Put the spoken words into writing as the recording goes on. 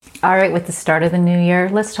All right, with the start of the new year,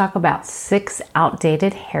 let's talk about 6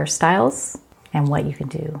 outdated hairstyles and what you can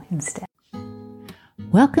do instead.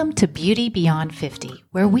 Welcome to Beauty Beyond 50,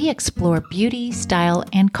 where we explore beauty, style,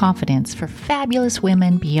 and confidence for fabulous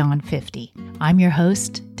women beyond 50. I'm your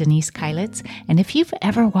host, Denise Keilitz, and if you've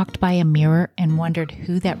ever walked by a mirror and wondered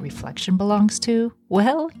who that reflection belongs to,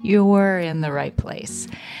 well, you're in the right place.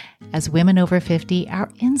 As women over 50, our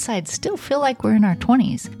insides still feel like we're in our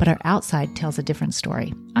 20s, but our outside tells a different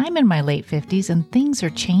story. I'm in my late 50s and things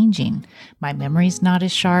are changing. My memory's not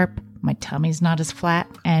as sharp, my tummy's not as flat,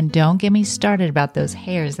 and don't get me started about those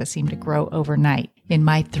hairs that seem to grow overnight. In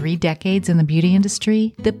my 3 decades in the beauty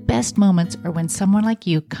industry, the best moments are when someone like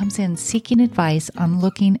you comes in seeking advice on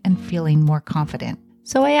looking and feeling more confident.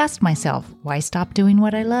 So I asked myself, why stop doing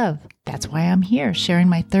what I love? That's why I'm here sharing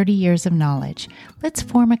my 30 years of knowledge. Let's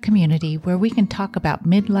form a community where we can talk about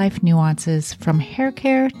midlife nuances from hair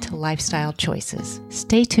care to lifestyle choices.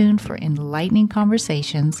 Stay tuned for enlightening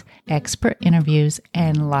conversations, expert interviews,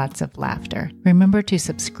 and lots of laughter. Remember to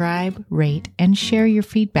subscribe, rate, and share your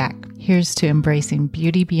feedback. Here's to embracing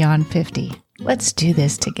beauty beyond 50. Let's do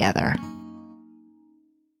this together.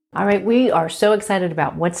 All right, we are so excited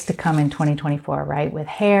about what's to come in 2024, right? With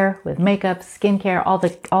hair, with makeup, skincare,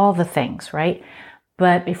 all the things, right?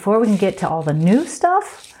 But before we can get to all the new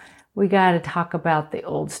stuff, we got to talk about the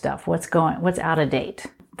old stuff. What's out of date?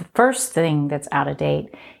 The first thing that's out of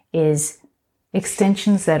date is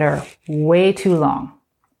extensions that are way too long.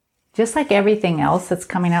 Just like everything else that's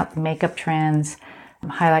coming out, the makeup trends,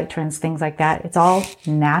 highlight trends, things like that. It's all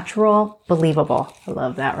natural, believable. I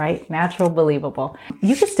love that, right? Natural, believable.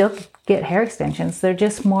 You can still get hair extensions. They're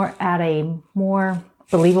just more at a more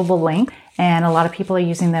believable length. And a lot of people are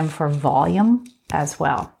using them for volume as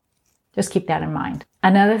well. Just keep that in mind.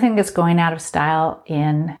 Another thing that's going out of style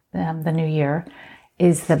in the new year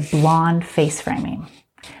is the blonde face framing.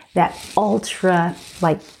 That ultra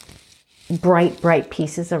bright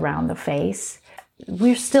pieces around the face.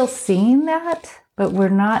 We're still seeing that, but we're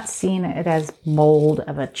not seeing it as mold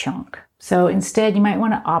of a chunk. So instead, you might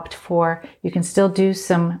want to opt for, you can still do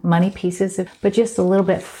some money pieces, but just a little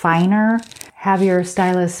bit finer. Have your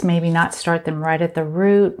stylist maybe not start them right at the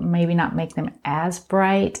root, maybe not make them as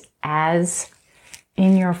bright as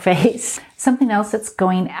in your face. Something else that's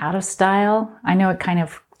going out of style, I know it kind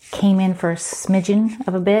of came in for a smidgen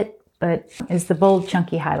of a bit, but is the bold,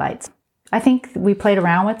 chunky highlights. I think we played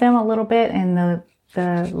around with them a little bit in the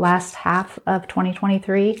last half of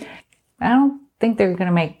 2023. I don't think they're going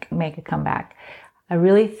to make a comeback. I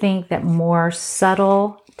really think that more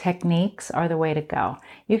subtle techniques are the way to go.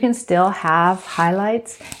 You can still have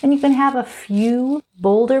highlights and you can have a few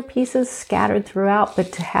bolder pieces scattered throughout,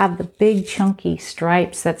 but to have the big chunky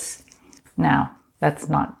stripes, that's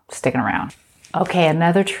not sticking around. Okay,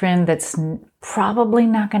 another trend that's probably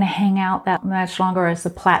not going to hang out that much longer is the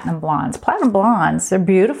platinum blondes. Platinum blondes, they're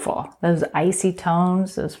beautiful. Those icy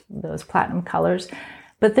tones, those platinum colors,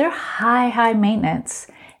 but they're high maintenance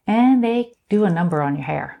and they do a number on your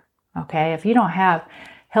hair. Okay, if you don't have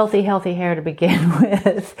healthy hair to begin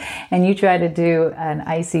with and you try to do an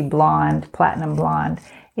icy blonde, platinum blonde,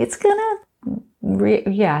 it's gonna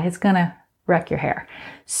wreck your hair.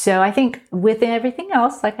 So I think with everything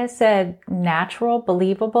else, like I said, natural,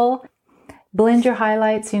 believable, blend your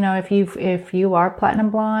highlights. If you are platinum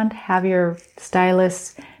blonde, have your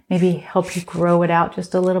stylist maybe help you grow it out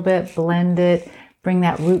just a little bit, blend it, bring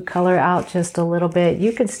that root color out just a little bit.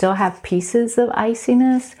 You can still have pieces of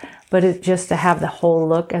iciness, but just to have the whole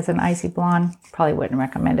look as an icy blonde, probably wouldn't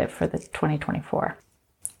recommend it for the 2024.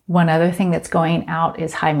 One other thing that's going out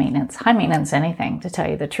is high maintenance. High maintenance anything, to tell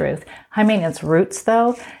you the truth. High maintenance roots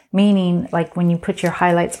though, meaning like when you put your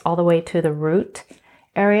highlights all the way to the root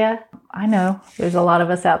area. I know there's a lot of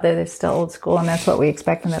us out there that's still old school and that's what we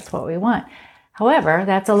expect and that's what we want. However,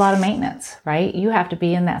 that's a lot of maintenance, right? You have to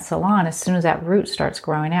be in that salon as soon as that root starts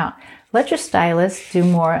growing out. Let your stylist do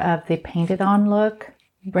more of the painted on look.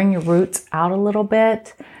 Bring your roots out a little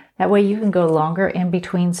bit. That way you can go longer in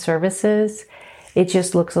between services. It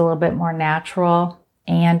just looks a little bit more natural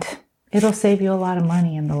and it'll save you a lot of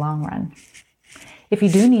money in the long run. If you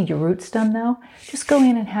do need your roots done though, just go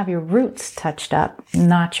in and have your roots touched up,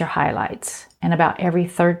 not your highlights. And about every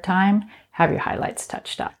third time, have your highlights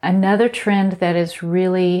touched up. Another trend that is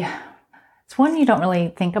it's one you don't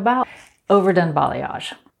really think about, overdone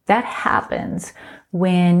balayage. That happens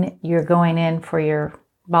when you're going in for your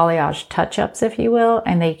balayage touch-ups, if you will,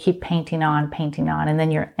 and they keep painting on, and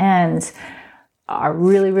then your ends are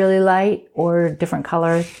really light or different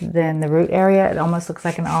color than the root area. It almost looks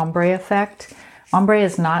like an ombre effect. Ombre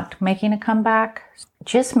is not making a comeback.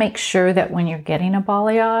 Just make sure that when you're getting a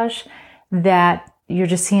balayage that you're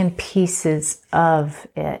just seeing pieces of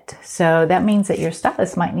it. So that means that your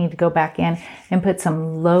stylist might need to go back in and put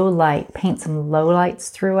some low light, paint some low lights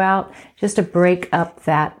throughout just to break up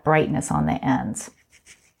that brightness on the ends.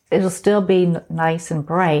 It'll still be nice and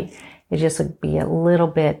bright. It just would be a little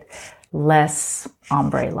bit less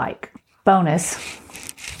ombre-like. Bonus.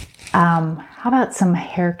 How about some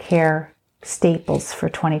hair care staples for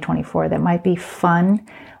 2024 that might be fun,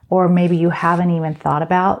 or maybe you haven't even thought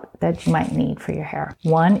about that you might need for your hair?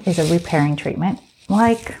 One is a repairing treatment,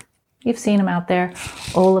 like you've seen them out there,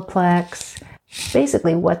 Olaplex.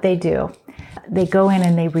 Basically what they do, they go in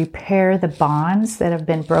and they repair the bonds that have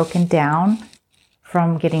been broken down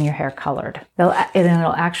from getting your hair colored.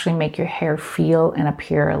 It'll actually make your hair feel and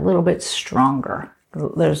appear a little bit stronger.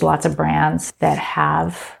 There's lots of brands that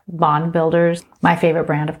have bond builders. My favorite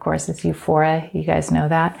brand, of course, is Euphoria. You guys know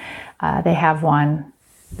that. They have one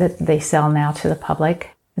that they sell now to the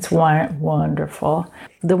public. It's wonderful.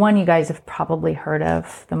 The one you guys have probably heard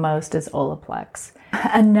of the most is Olaplex.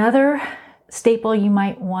 Another staple you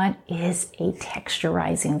might want is a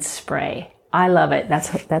texturizing spray. I love it.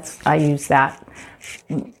 I use that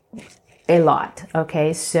a lot.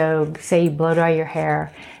 Okay, so say you blow dry your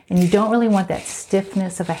hair and you don't really want that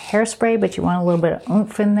stiffness of a hairspray, but you want a little bit of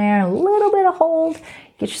oomph in there, a little bit of hold.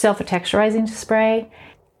 Get yourself a texturizing spray.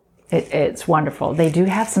 It's wonderful. They do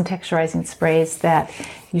have some texturizing sprays that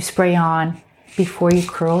you spray on before you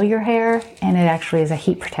curl your hair, and it actually is a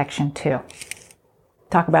heat protection too.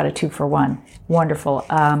 Talk about a 2-for-1. Wonderful.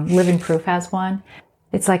 Living Proof has one.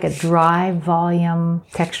 It's like a dry volume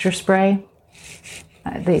texture spray.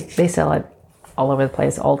 They sell it all over the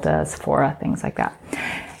place, Ulta, Sephora, things like that.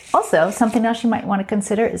 Also, something else you might want to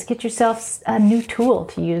consider is get yourself a new tool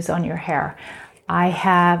to use on your hair. I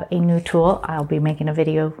have a new tool. I'll be making a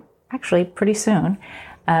video actually pretty soon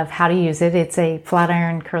of how to use it. It's a flat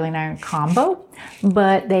iron, curling iron combo,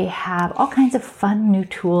 but they have all kinds of fun new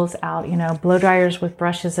tools out, blow dryers with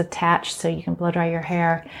brushes attached so you can blow dry your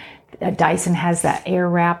hair. Dyson has that air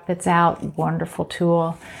wrap that's out, wonderful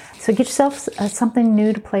tool. So get yourself something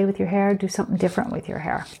new to play with your hair, do something different with your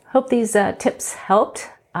hair. Hope these tips helped.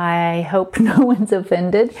 I hope no one's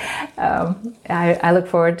offended. I look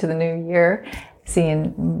forward to the new year,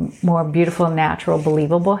 seeing more beautiful, natural,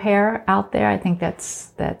 believable hair out there. I think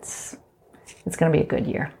it's going to be a good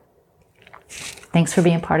year. Thanks for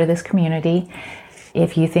being part of this community.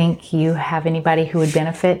 If you think you have anybody who would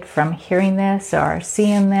benefit from hearing this or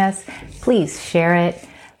seeing this, please share it.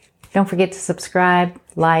 Don't forget to subscribe,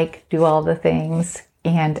 like, do all the things.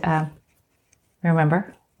 And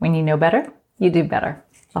remember, when you know better, you do better.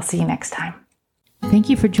 I'll see you next time. Thank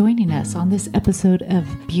you for joining us on this episode of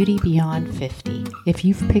Beauty Beyond 50. If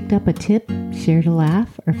you've picked up a tip, shared a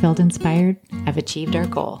laugh, or felt inspired, I've achieved our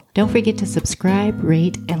goal. Don't forget to subscribe,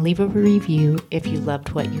 rate, and leave a review if you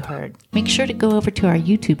loved what you heard. Make sure to go over to our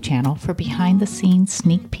YouTube channel for behind-the-scenes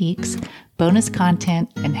sneak peeks, bonus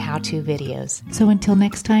content, and how-to videos. So until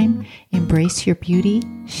next time, embrace your beauty,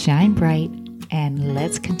 shine bright, and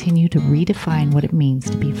let's continue to redefine what it means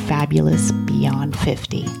to be fabulous beyond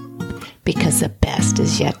 50. Because the best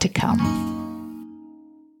is yet to come.